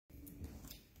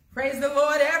Praise the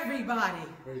Lord, everybody.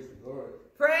 Praise the Lord.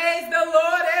 Praise the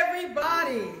Lord,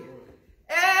 everybody.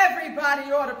 Everybody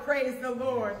ought to praise the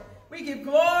Lord. We give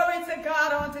glory to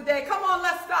God on today. Come on,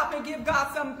 let's stop and give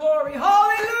God some glory.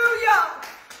 Hallelujah.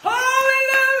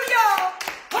 Hallelujah.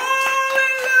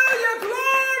 Hallelujah.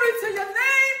 Glory to your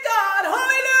name, God.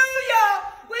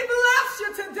 Hallelujah. We bless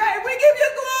you today. We give you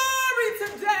glory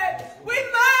today. We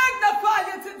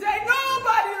magnify you today.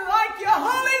 Nobody like you.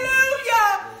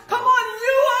 Hallelujah. Come on,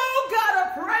 you all gotta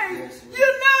praise. You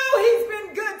know he's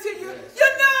been good to you. You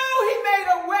know he made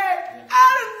a way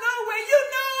out of nowhere. You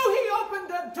know he opened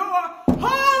the door.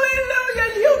 Hallelujah.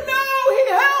 You know he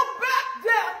held back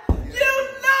death. You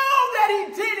know that he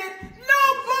did it.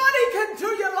 Nobody can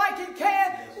do you like he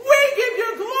can. We give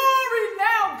you glory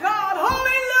now, God.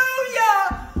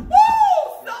 Hallelujah.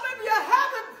 Woo! Some of you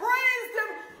haven't praised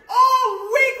him all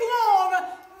week long.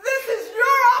 This is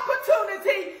your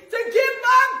opportunity to give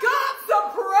my God some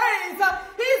praise.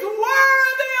 He's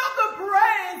worthy of the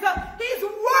praise. He's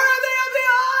worthy of the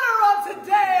honor on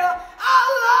today. I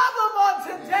love him on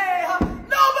today.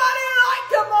 Nobody like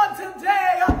him on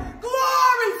today.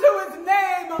 Glory to his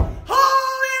name.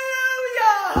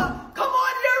 Hallelujah. Come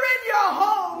on, you're in your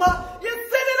home. You're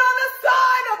sitting on the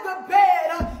side of the bed.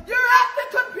 You're at the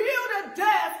computer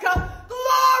desk.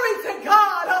 Glory to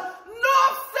God.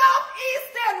 North, south,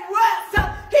 east, and west.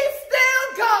 He's still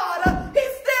God.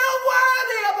 He's still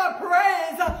worthy of the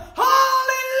praise.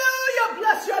 Hallelujah.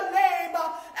 Bless your name.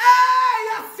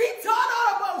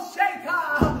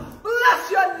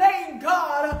 Bless your name,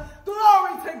 God.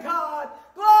 Glory to God.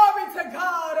 Glory to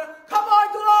God. Come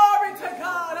on, glory to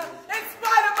God. In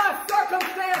spite of my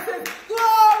circumstances,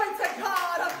 glory to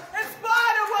God. In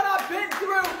spite of what I've been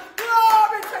through,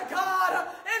 glory to God.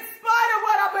 In spite of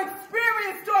what I've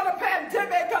experienced during the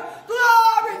pandemic,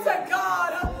 glory to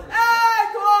God. Hey,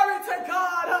 glory to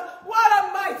God. What a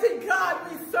mighty God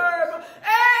we serve.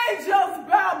 Angels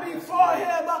bow before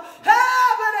him.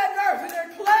 Heaven and earth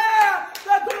declare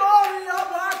the glory of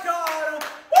our God.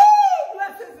 Woo!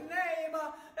 Bless his name.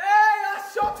 Hey,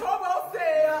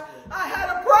 I had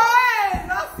a praise.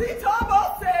 I see Tomo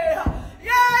say,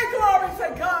 yay, glory to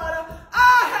God.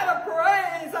 I had a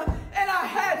praise and I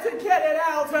had to get it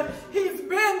out. He's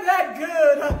been that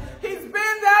good. He's been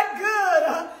that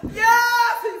good.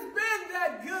 Yes, he's been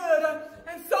that good.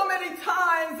 And so many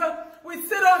times we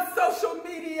sit on social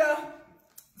media.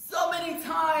 So many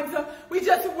times we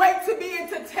just wait to be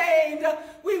entertained.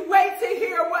 We wait to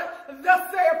hear what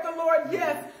thus saith the Lord,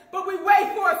 yes. But we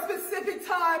wait for a specific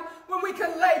time when we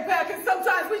can lay back. And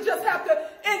sometimes we just have to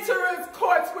enter his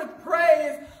courts with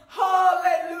praise.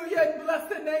 Hallelujah. And bless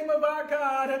the name of our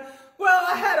God. Well,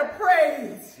 I had a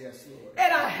praise. Yes, Lord.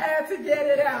 And I had to get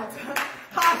it out.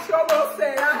 I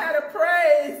say I had a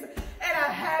praise and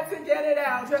I had to get it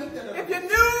out. If you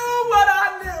knew what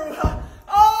I knew,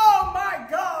 oh my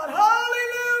God,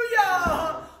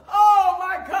 hallelujah. Oh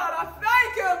my God, I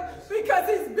thank him because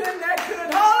he's been that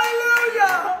good.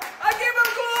 Hallelujah. I give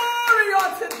him glory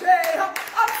on today.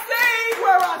 I'm saved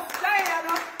where I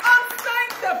stand. I'm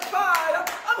sanctified.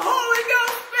 I'm Holy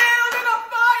Ghost filled and I'm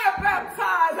fire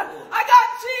baptized. I got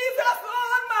Jesus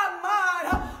on my mind.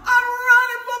 I'm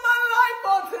running for my life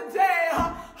on today.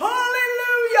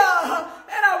 Hallelujah.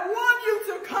 And I want you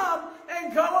to come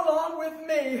and go along with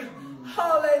me.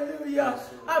 Hallelujah.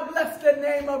 I bless the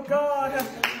name of God.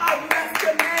 I bless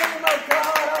the name of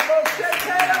God.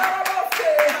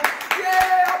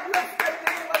 Yeah, I bless the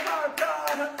name of our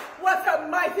God. What a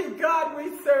mighty God we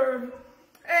serve.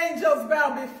 Angels bow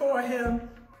before him.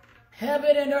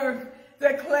 Heaven and earth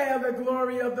declare the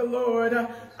glory of the Lord.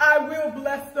 I will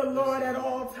bless the Lord at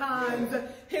all times.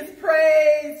 His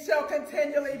praise shall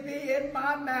continually be in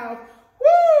my mouth.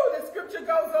 Woo! The scripture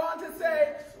goes on to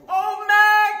say, oh,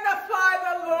 magnify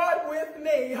the Lord with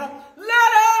me.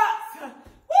 Let us,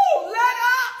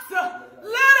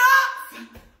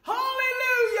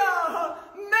 hallelujah,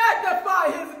 magnify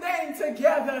his name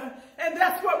together. And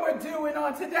that's what we're doing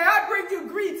on today. I bring you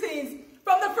greetings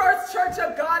from the First Church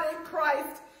of God in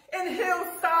Christ in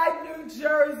Hillside, New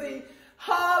Jersey.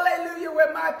 Hallelujah,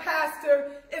 where my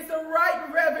pastor is the Right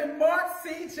Reverend Mark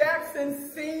C.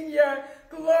 Jackson Sr.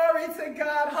 Glory to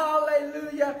God,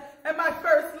 hallelujah. And my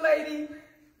First Lady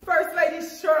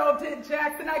Cheryl D.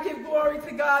 Jackson, I give glory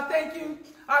to God. Thank you,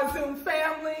 our Zoom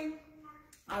family,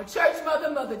 our church mother,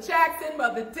 Mother Jackson,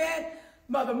 Mother Dent,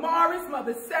 Mother Morris,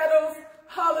 Mother Settles,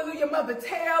 hallelujah, Mother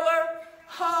Taylor,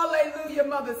 hallelujah,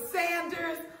 Mother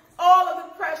Sanders, all of the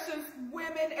precious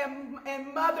women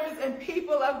and mothers and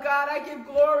people of God. I give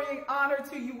glory and honor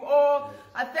to you all.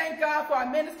 I thank God for our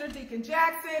minister, Deacon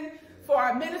Jackson, for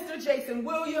our minister, Jason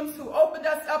Williams, who opened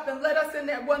us up and led us in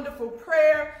that wonderful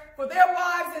prayer, for their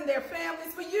wives and their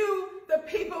families, for you, the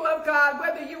people of God,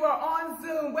 whether you are on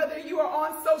Zoom, whether you are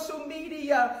on social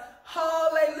media,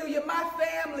 hallelujah, my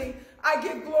family, I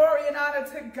give glory and honor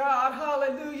to God,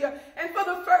 hallelujah. And for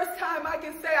the first time, I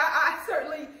can say I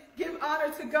certainly give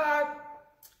honor to God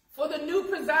for the new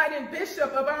presiding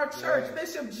bishop of our church,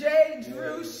 Bishop J.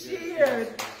 Drew Sheard,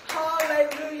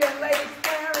 hallelujah, and Lady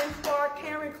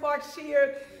Karen Clark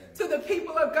Sheard, to the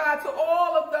people of God, to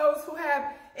all of those who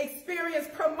have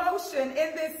experienced promotion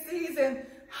in this season,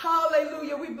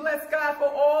 hallelujah. We bless God for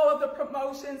all of the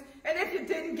promotions. And if you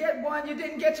didn't get one, you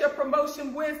didn't get your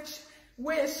promotion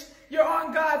wish, you're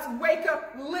on God's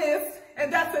wake-up list,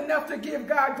 and that's enough to give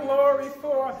God glory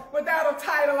for. Without a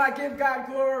title, I give God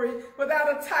glory. Without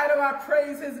a title, I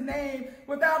praise his name.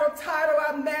 Without a title,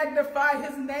 I magnify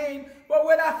his name. But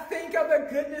when I think of the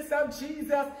goodness of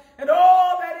Jesus and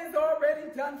all that he's already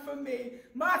done for me,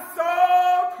 my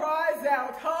soul cries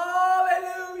out,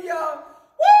 hallelujah.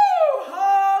 Woo!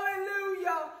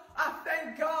 Hallelujah! I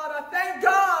thank God. I thank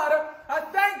God. I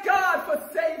thank God for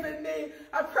saving me.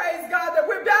 I praise God that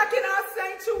we're back in our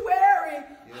sanctuary.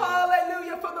 Yeah.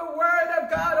 Hallelujah, for the word of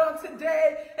God on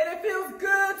today. And it feels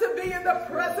good to be in the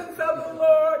presence of the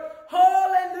Lord.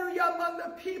 Hallelujah, among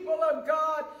the people of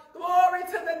God. Glory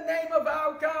to the name of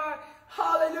our God.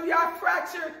 Hallelujah. I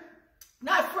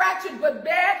not fractured, but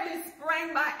badly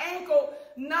sprained my ankle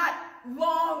not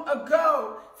long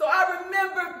ago. So I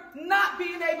remember not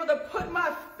being able to put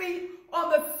my feet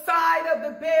on the side of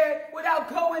the bed without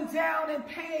going down in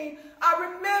pain.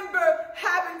 I remember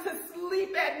having to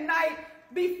sleep at night,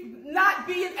 not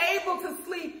being able to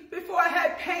sleep before I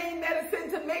had pain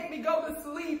medicine to make me go to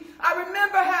sleep. I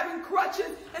remember having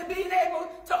crutches and being able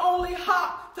to only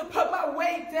hop to put my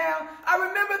weight down. I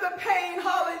remember the pain,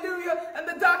 hallelujah, and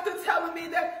the doctor telling me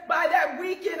that by that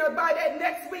weekend or by that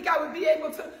next week I would be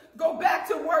able to go back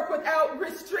to work without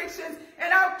restrictions,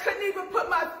 and I couldn't even put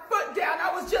my foot down.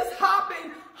 I was just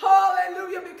hopping,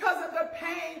 hallelujah, because of the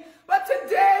pain. But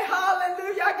today,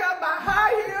 hallelujah, I got my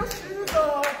high heel shoes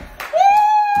on.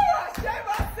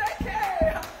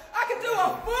 I can do a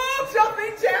full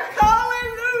jumping jack.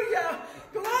 Hallelujah.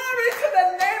 Glory to the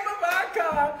name of our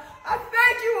God. I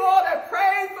thank you all that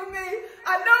prayed for me.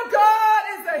 I know God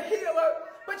is a healer,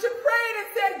 but you prayed and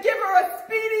said, give her a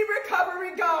speedy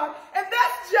recovery, God. And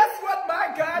that's just what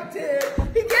my God did.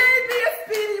 He gave me a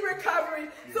speedy recovery.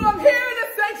 So I'm here in the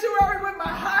sanctuary with my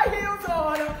high heels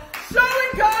on,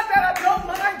 showing God that I don't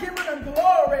mind giving him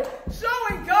glory.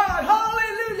 Showing God,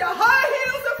 hallelujah, high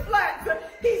heels are flat.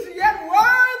 He's yet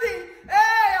worthy.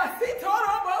 Hey, I feel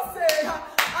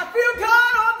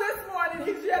God on this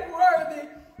morning. He's yet worthy.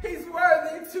 He's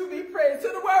worthy to be praised. To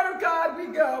the word of God we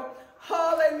go.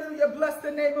 Hallelujah. Bless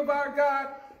the name of our God.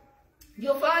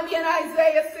 You'll find me in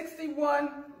Isaiah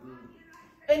 61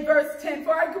 in verse 10.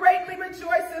 For I greatly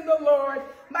rejoice in the Lord.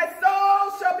 My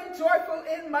soul shall be joyful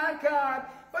in my God.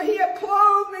 For he hath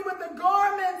clothed me with the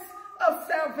garments of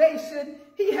salvation.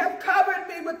 He hath covered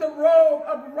me with the robe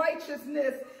of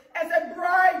righteousness, as a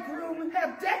bridegroom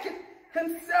hath decked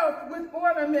himself with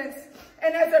ornaments,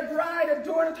 and as a bride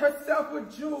adorneth herself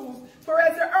with jewels. For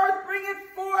as the earth bringeth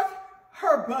forth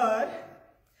her bud,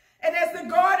 and as the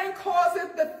garden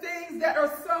causeth the things that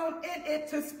are sown in it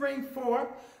to spring forth,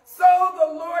 so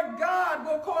the Lord God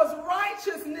will cause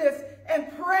righteousness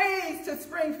and praise to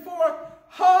spring forth,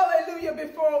 hallelujah,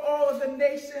 before all of the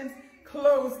nations.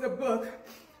 Close the book.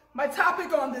 My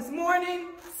topic on this morning,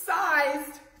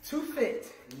 sized to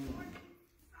fit.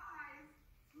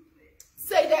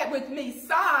 Say that with me,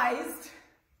 sized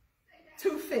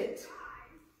to fit.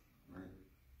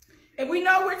 And we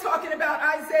know we're talking about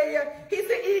Isaiah. He's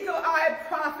the eagle-eyed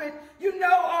prophet. You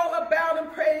know all about him,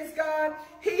 praise God.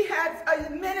 He had a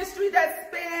ministry that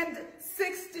spanned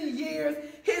 60 years.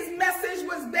 His message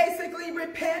was basically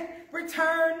repent,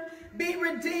 return, be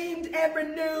redeemed and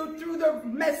renewed through the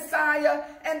Messiah,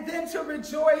 and then to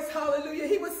rejoice, hallelujah.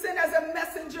 He was sent as a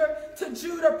messenger to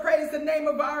Judah, praise the name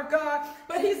of our God.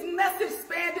 But his message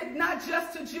spanned not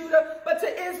just to Judah, but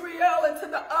to Israel and to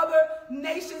the other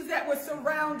nations that were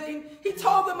surrounding. He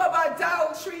told them of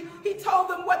idolatry. He told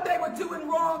them what they were doing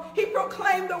wrong. He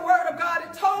proclaimed the word of God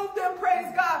and told them,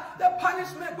 praise God, the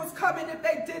punishment was coming if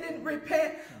they didn't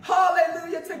repent.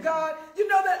 Hallelujah to God. You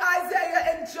know that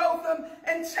Isaiah and Jotham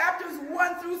and chapters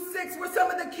 1 through 6 were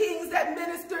some of the kings that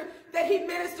he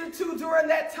ministered to during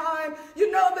that time.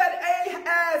 You know that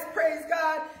Ahaz, praise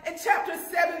God, in chapters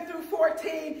 7 through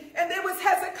 14. And there was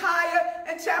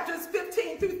Hezekiah in chapters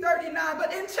 15 through 39.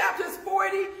 But in chapters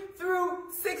 40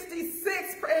 through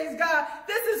 66, praise God.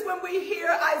 This is when we hear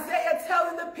Isaiah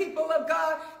telling the people of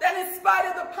God that in spite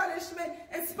of the punishment,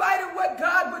 in spite of what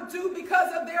God would do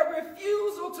because of their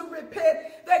refusal to repent,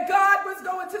 that God was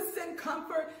going to send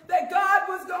comfort, that God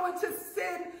was going to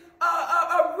send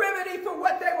a remedy for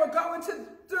what they were going to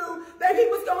do, that he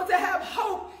was going to have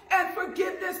hope and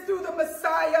forgiveness through the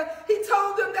Messiah. He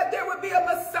told them that there would be a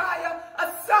Messiah,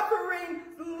 a suffering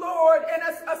Lord, and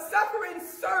a suffering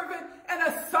servant, and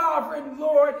a sovereign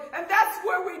Lord. And that's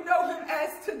where we know him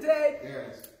as today.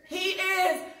 Yes. He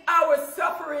is our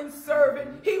suffering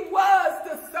servant. He was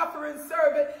the suffering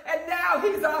servant, and now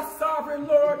he's our sovereign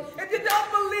Lord. If you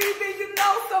don't believe me, you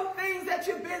know some things that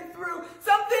you've been through,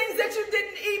 some things that you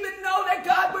didn't even know that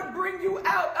God would bring you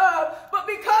out of. But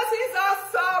because he's our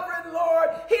sovereign Lord,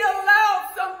 he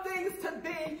allowed some things to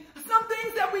be, some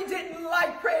things that we didn't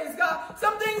like, praise God,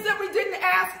 some things that we didn't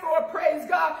ask for, praise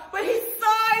God, but he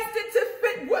sized it to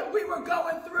fit what we were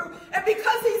going through. And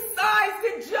because he sized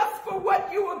it just for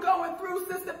what you were going through,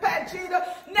 Sister Pagina,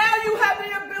 now you have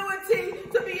the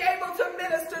ability to be able to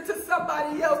minister to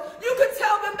somebody else. You could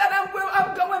tell them that I'm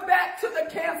going back to the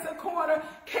cancer corner,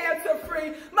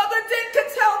 cancer-free. Mother Dick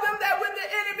could tell them that when the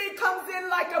enemy comes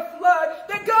in like a flood,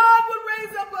 that God would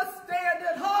raise up a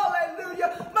standard. Hallelujah.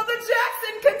 Mother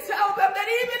Jackson can tell them that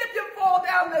even if you fall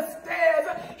down the stairs,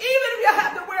 even if you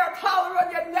have to wear a collar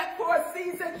on your neck for a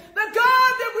season, the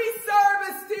God that we serve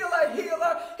is still a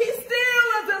healer. He's still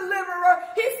a deliverer.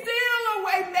 He's still a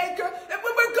way maker. And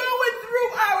when we're going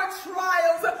through our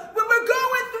trials, when we're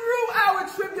going through our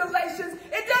tribulations,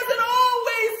 it doesn't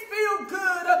always feel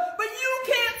good, but you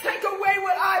can't take away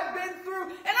what I've been through,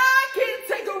 and I can't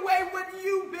take away what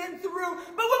you've been through.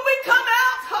 But when we come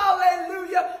out,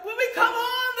 hallelujah, when we come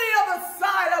on the other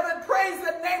side of it, praise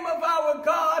the name of our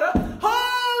God,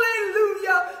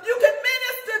 hallelujah, you can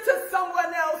minister to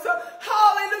someone else,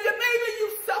 hallelujah. Maybe you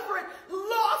suffered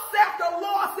loss after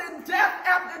loss and death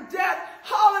after death,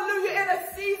 hallelujah, in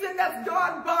a season that's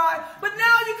gone by, but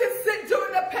now you can sit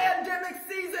during the pandemic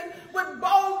season with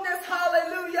boldness,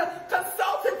 hallelujah,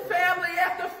 consulting family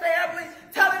after family,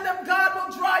 telling them God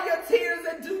will dry your tears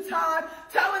in due time,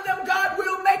 telling them God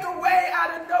will make a way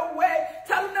out of no way,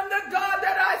 telling them the God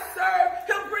that I serve,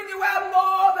 he'll bring you out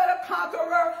more than a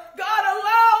conqueror. God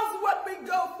allows what we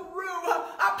go through.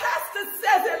 Our pastor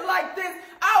says it like this: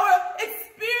 our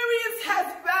experience has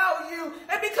value,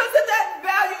 and because of that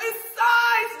value, it's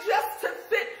sized just to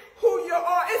fit who you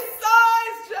are. It's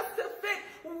sized just to fit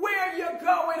where you're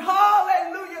going.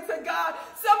 Hallelujah to God.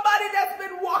 Somebody that's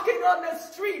been walking on the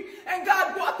street and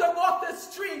God brought them off the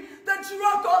street, the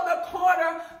drunk on the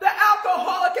corner, the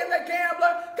alcoholic and the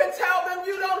gambler can tell them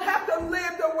you don't have to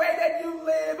live the way that you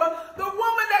live. The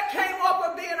woman that came off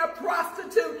of being a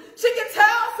prostitute, she can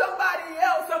tell somebody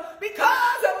else,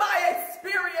 because of my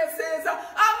experiences,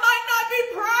 I might not be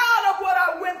proud of what I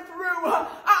went through.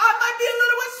 I might be a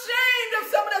little ashamed of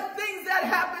some of the things that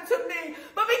happened to me,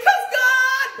 but because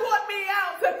God brought me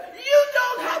out, you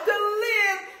don't have to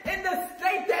live in the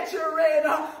state that you're in.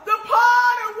 The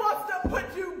potter wants to put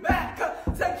you back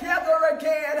together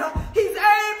again. He's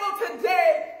able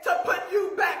today to put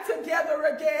you back together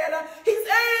again. He's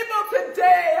able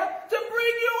today to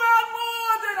bring you out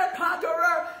more than a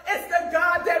conqueror. It's the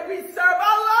God that we serve.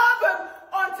 I love him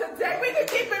on today. We can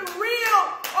keep it real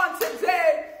on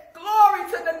today. Glory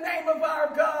to the name of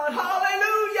our God.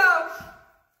 Hallelujah.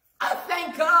 I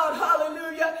thank God,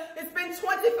 hallelujah. It's been 25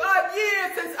 years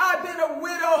since I've been a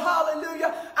widow,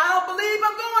 hallelujah. I don't believe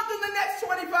I'm going through the next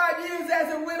 25 years as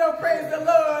a widow, praise the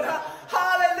Lord.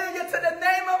 Hallelujah to the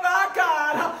name of our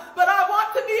God. But I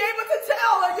want to be able to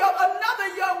tell another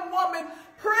young woman,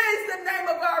 praise the name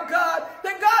of our God,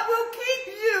 that God will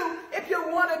keep you if you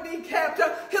want to be kept.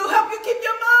 He'll help you keep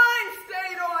your mind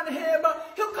stayed on him.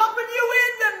 He'll comfort you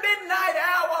in the midnight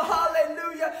hour,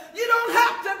 hallelujah. You don't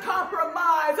have to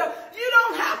compromise. You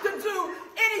don't have to do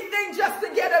anything just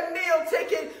to get a meal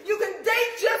ticket. You can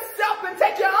date yourself and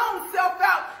take your own self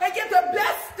out and get the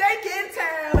best steak in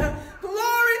town.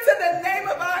 Glory to the name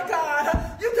of our God.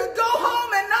 You can go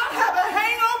home and not have a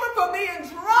hangover for being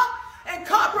drunk and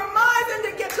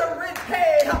compromising to get your rent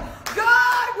paid.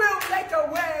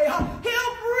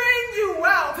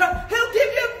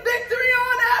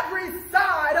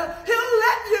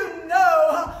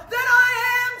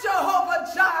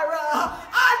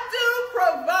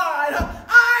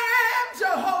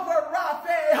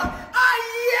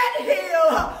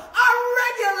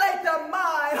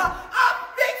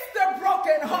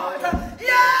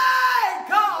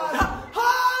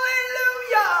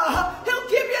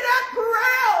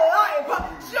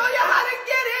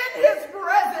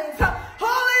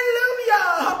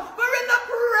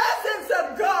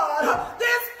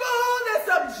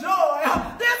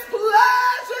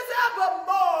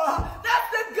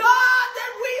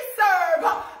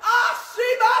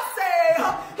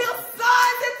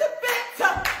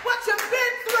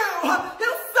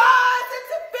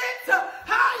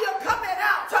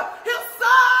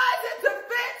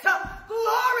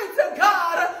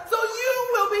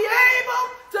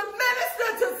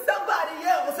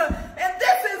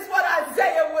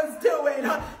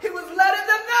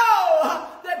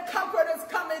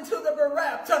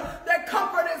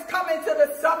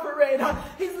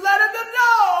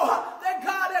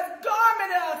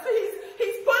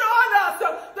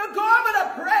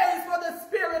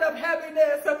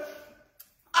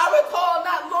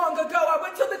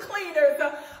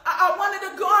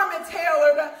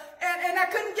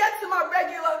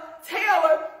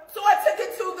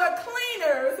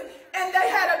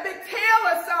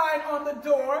 the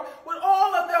door with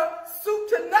all of the soup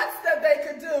to nuts that they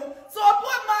could do. So I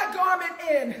put my garment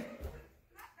in.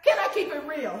 Can I keep it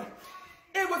real?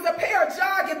 It was a pair of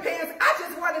jogging pants. I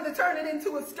just wanted to turn it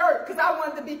into a skirt because I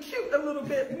wanted to be cute a little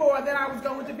bit more than I was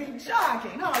going to be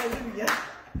jogging. Hallelujah.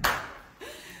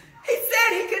 He said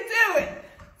he could do it.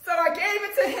 So I gave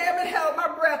it to him and held my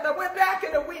breath. I went back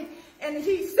in a week and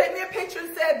he sent me a picture and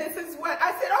said, this is what,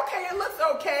 I said, okay, it looks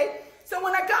okay. So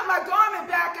when I got my garment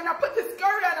back and I put the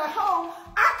skirt at home,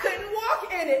 I couldn't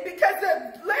walk in it because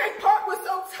the leg part was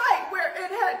so tight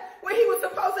where he was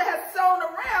supposed to have sewn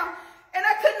around. And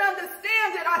I couldn't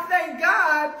understand it. I thank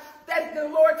God that the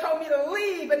Lord told me to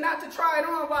leave and not to try it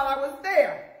on while I was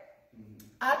there.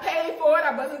 I paid for it.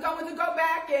 I wasn't going to go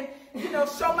back and,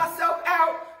 show myself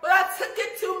out. But I took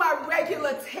it to my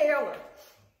regular tailor.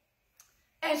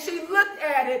 And she looked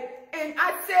at it and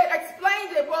I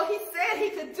explained it. Well, he said he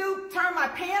could turn my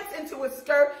pants into a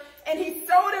skirt and he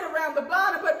sewed it around the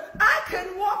bottom, but I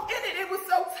couldn't walk in it. It was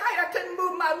so tight. I couldn't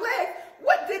move my legs.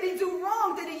 What did he do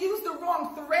wrong? Did he use the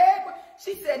wrong thread?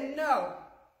 She said, no.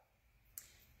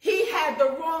 He had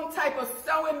the wrong type of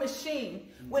sewing machine.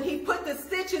 When he put the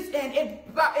stitches in,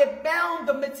 it bound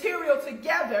the material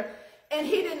together, and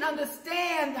he didn't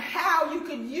understand how you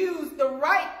could use the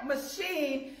right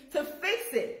machine to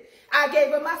fix it. I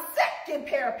gave him my second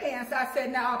pair of pants. I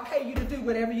said, now I'll pay you to do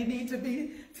whatever you need to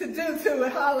do to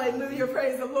it. Hallelujah,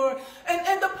 praise the Lord.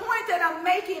 And the point that I'm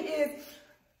making is,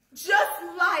 just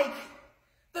like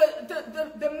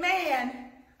the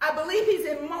man, I believe he's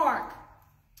in Mark,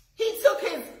 he took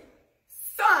his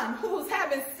son who was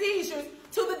having seizures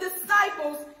to the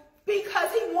disciples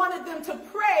because he wanted them to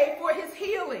pray for his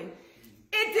healing.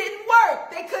 It didn't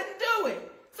work. They couldn't do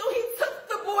it. So he took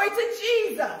the boy to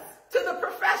Jesus, to the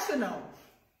professional.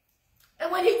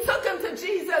 And when he took him to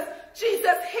Jesus,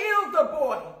 Jesus healed the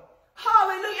boy.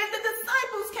 Hallelujah. And the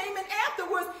disciples came in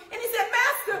afterwards and he said,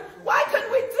 Master, why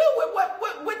couldn't we do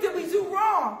it? What did we do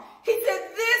wrong? He said,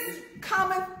 this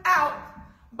cometh out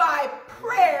by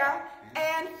prayer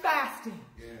and fasting.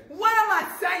 What am I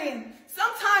saying?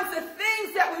 Sometimes the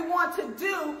things that we want to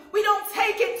do, we don't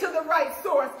take it to the right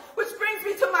source, which brings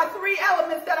me to my 3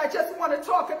 elements that I just want to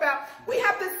talk about. We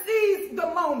have to seize the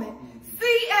moment.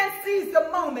 See and seize the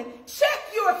moment. Check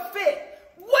your fit.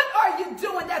 What are you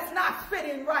doing that's not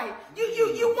fitting right?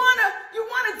 You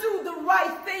wanna do the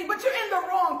right thing, but you're in the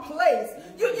wrong place.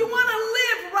 You wanna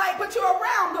live right, but you're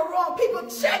around the wrong people.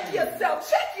 Check yourself.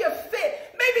 Check your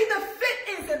fit. Maybe the fit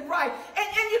isn't right,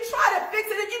 and you try to fix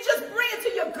it, and you just bring it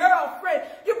to your girlfriend.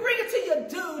 You bring it to your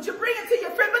dude. You bring it to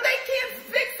your friend, but they can't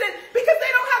fix it because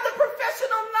they don't have the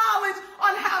professional knowledge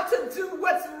on how to do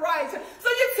what's right. So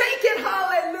you take it,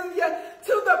 hallelujah,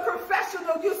 to the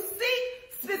professional. You seek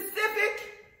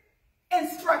specific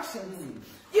instructions.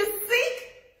 You seek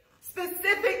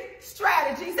specific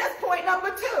strategies. That's point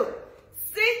number 2.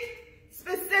 Seek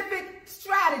specific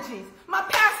strategies. My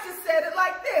pastor said it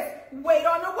like this: wait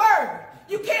on the word.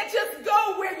 You can't just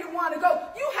go where you want to go.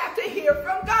 You have to hear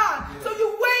from God. So you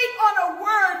wait on a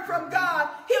word from God.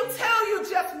 He'll tell you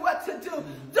just what to do.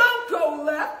 Don't go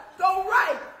left, go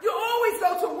right. You always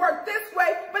go to work this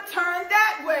way, but turn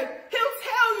that way. He'll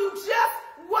tell you just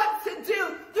what to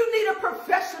do. You need a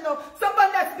professional,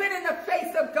 someone that's been in the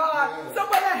face of God,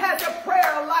 someone that has a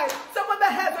prayer life, someone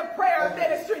that has a prayer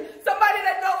ministry, somebody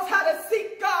that knows how to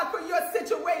seek God for your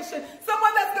situation,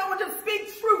 someone that's going to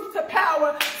speak truth to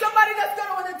power, somebody that's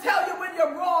going to tell you when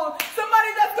you're wrong,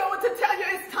 somebody that's going to tell you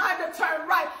it's time to turn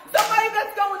right, somebody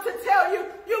that's going to tell you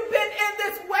you've been in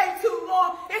this way too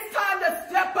long, it's time to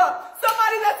step up,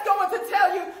 somebody that's going to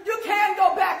tell you you can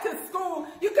go back to school,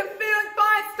 you can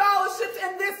find scholarships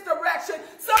in this direction,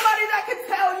 somebody that can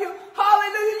tell you,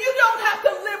 hallelujah, you don't have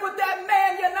to live with that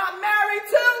man you're not married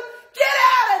to. Get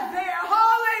out of there,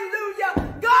 hallelujah.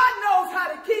 God knows how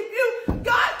to keep you.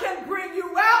 God can bring you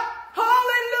out,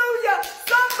 hallelujah.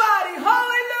 Somebody,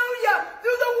 hallelujah,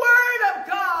 through the word of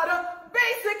God,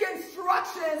 basic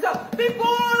instructions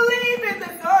before leaving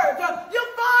this earth.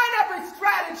 You'll find every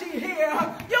strategy here.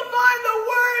 You'll find the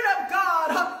word of God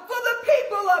for the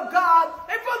people of God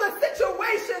and for the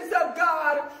situations of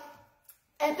God.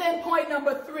 And then point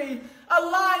number 3,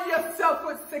 align yourself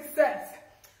with success.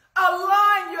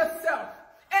 Align yourself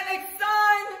and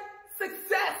assign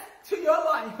success to your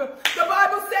life. The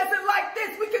Bible says it like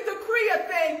this: we can decree a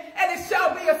thing and it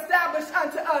shall be established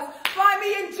unto us. Find me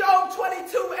in Job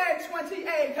 22 and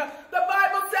 28. The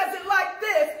Bible says it like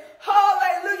this: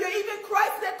 hallelujah, even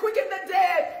Christ that quickened the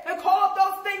dead and called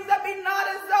those things that be not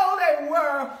as though they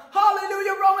were.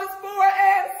 Hallelujah, Romans 4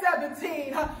 and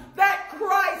 17. That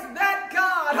Christ, that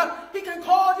God, you can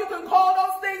call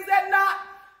those things that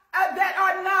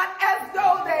are not as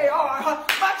though they are.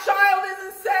 My child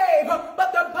isn't saved, but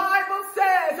the Bible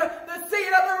says the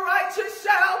seed of the righteous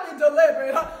shall be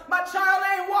delivered. My child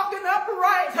ain't walking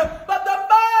upright, but the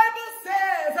Bible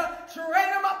says train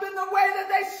them up in the way that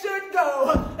they should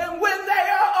go, and when they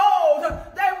are old,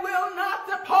 they will not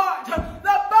depart.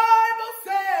 The Bible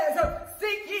says,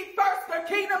 seek ye first the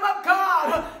kingdom of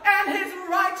God and his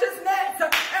righteousness,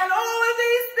 and all of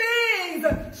these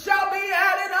things shall be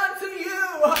added unto you.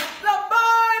 The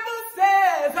Bible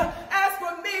says, as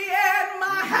for me and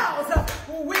my house,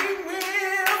 we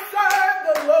will serve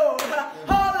the Lord.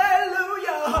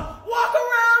 Hallelujah. Walk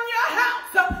around your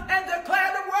house and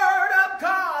declare the word of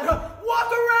God.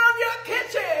 Walk around your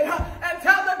kitchen and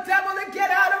tell the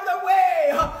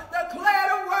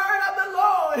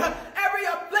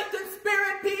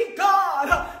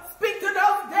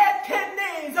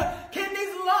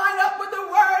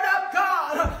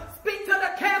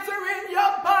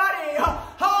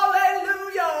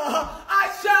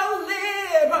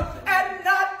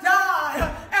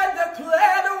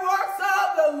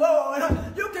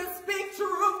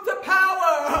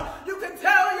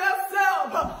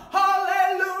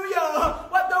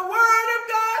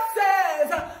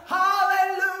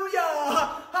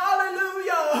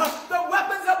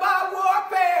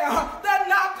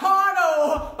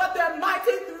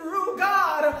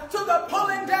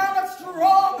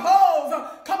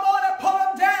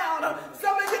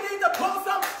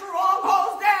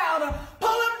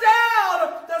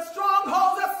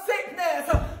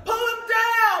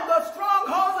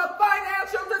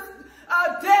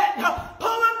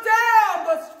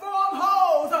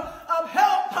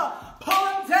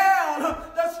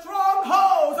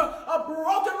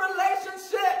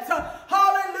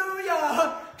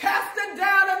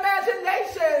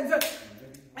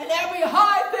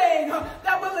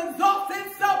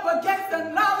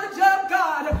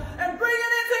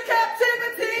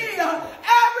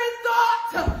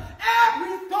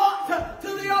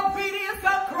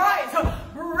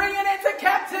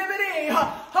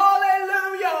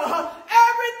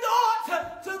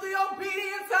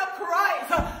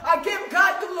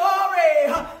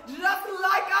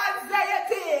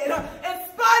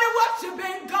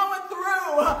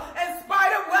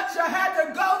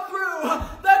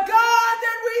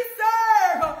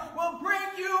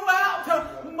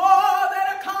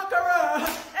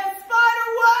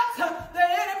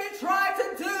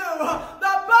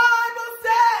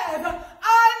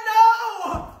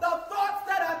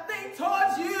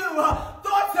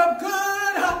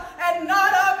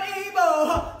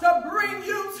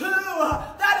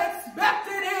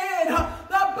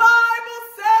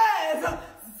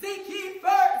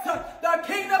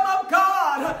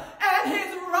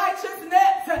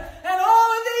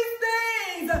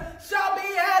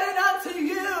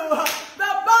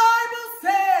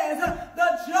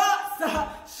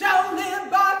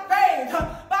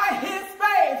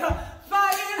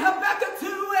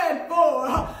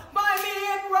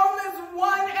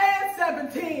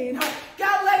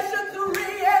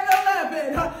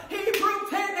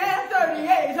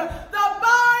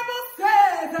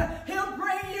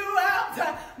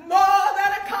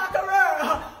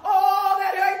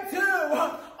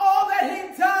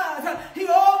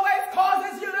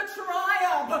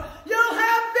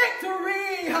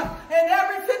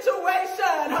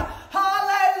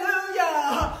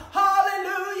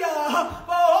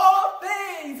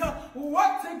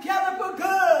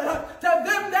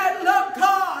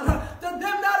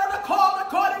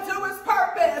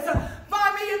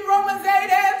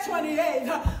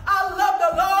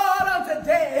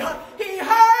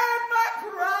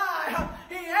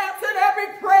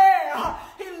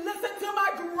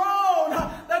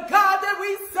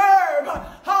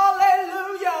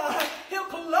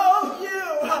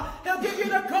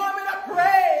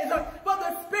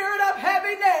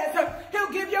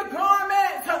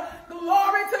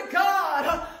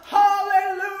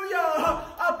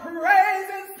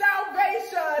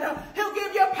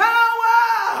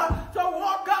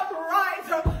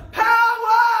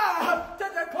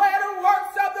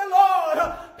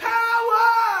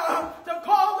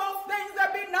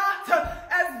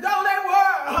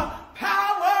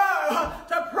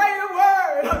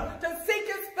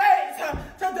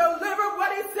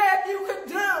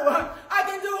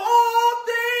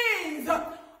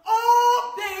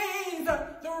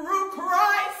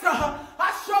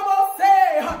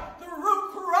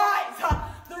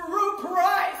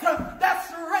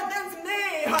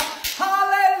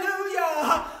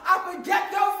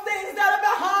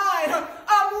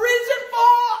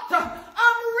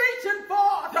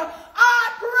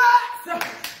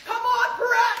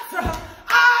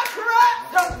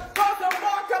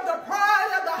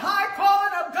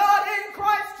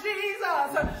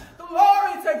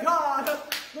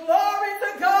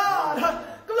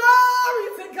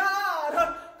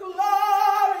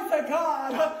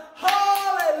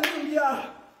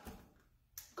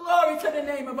to the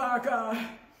name of our God.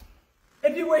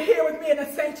 If you were here with me in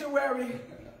the sanctuary,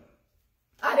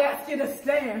 I'd ask you to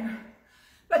stand.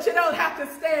 But you don't have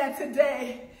to stand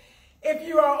today. If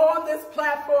you are on this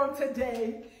platform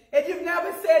today, if you've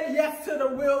never said yes to the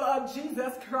will of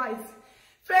Jesus Christ,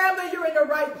 family, you're in the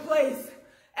right place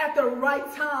at the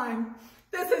right time.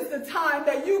 This is the time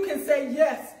that you can say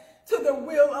yes to the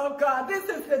will of God. This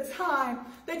is the time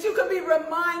that you can be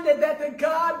reminded that the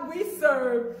God we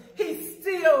serve, he's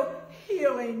still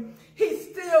healing. He's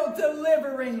still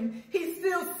delivering. He's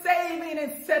still saving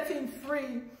and setting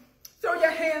free. Throw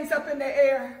your hands up in the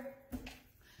air.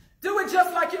 Do it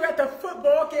just like you're at the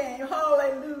football game.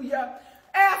 Hallelujah.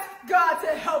 Ask God to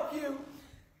help you.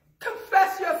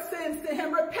 Confess your sins to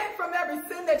him. Repent from every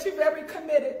sin that you've ever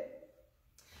committed.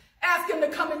 Ask him to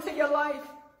come into your life.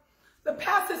 The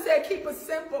pastor said, keep it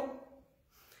simple.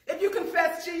 If you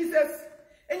confess Jesus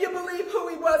and you believe who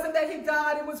he was and that he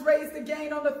died and was raised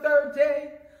again on the third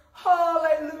day,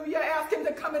 hallelujah, ask him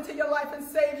to come into your life and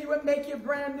save you and make you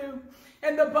brand new.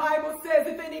 And the Bible says,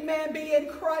 if any man be in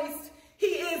Christ, he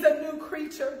is a new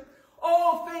creature.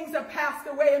 All things are passed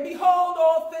away, and behold,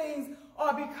 all things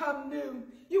are become new.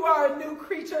 You are a new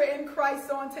creature in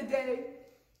Christ on today.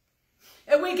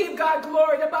 And we give God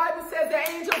glory. The Bible says the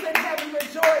angels in heaven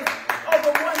rejoice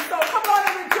over one soul. Come on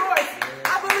and rejoice.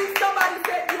 I believe somebody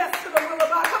said yes to the will of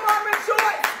God. Come on,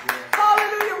 rejoice.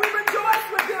 Hallelujah. We rejoice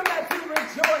with them that do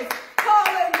rejoice.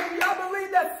 Hallelujah. I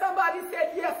believe that somebody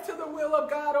said yes to the will of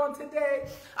God on today.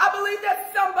 I believe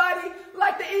that somebody,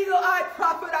 like the eagle-eyed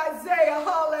prophet Isaiah,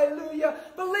 hallelujah,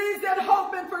 believes that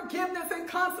hope and forgiveness and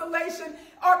consolation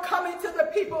are coming to the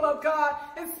people of God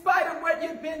in spite of what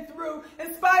you've been through,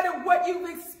 in spite of what you've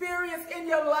experienced in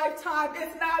your lifetime.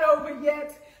 It's not over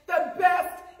yet. The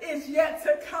best is yet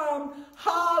to come.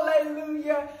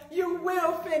 Hallelujah. You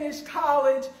will finish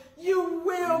college. You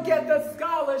will get the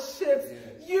scholarships.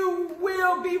 You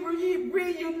will be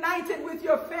reunited with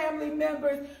your family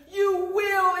members. You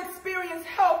will experience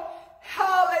health,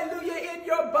 hallelujah, in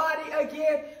your body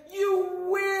again. You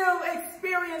will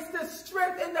experience the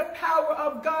strength and the power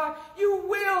of God. You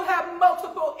will have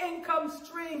multiple income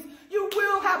streams. You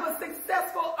will have a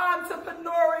successful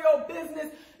entrepreneurial business.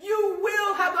 You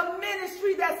will have a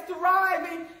ministry that's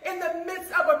thriving in the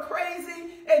midst of a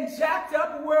crazy and jacked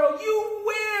up world. You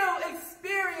will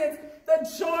experience the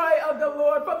joy of the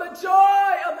Lord. For the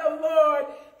joy of the Lord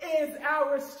is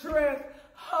our strength.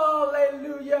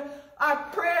 Hallelujah. I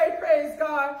pray, praise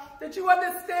God, that you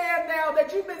understand now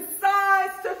that you've been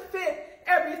sized to fit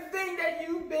everything that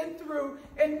you've been through.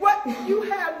 And what you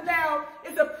have now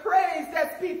is a praise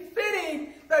that's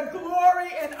befitting the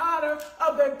glory and honor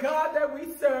of the God that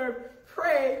we serve.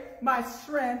 Pray my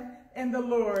strength in the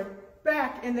Lord.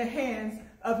 Back in the hands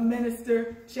of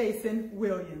Minister Jason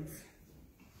Williams.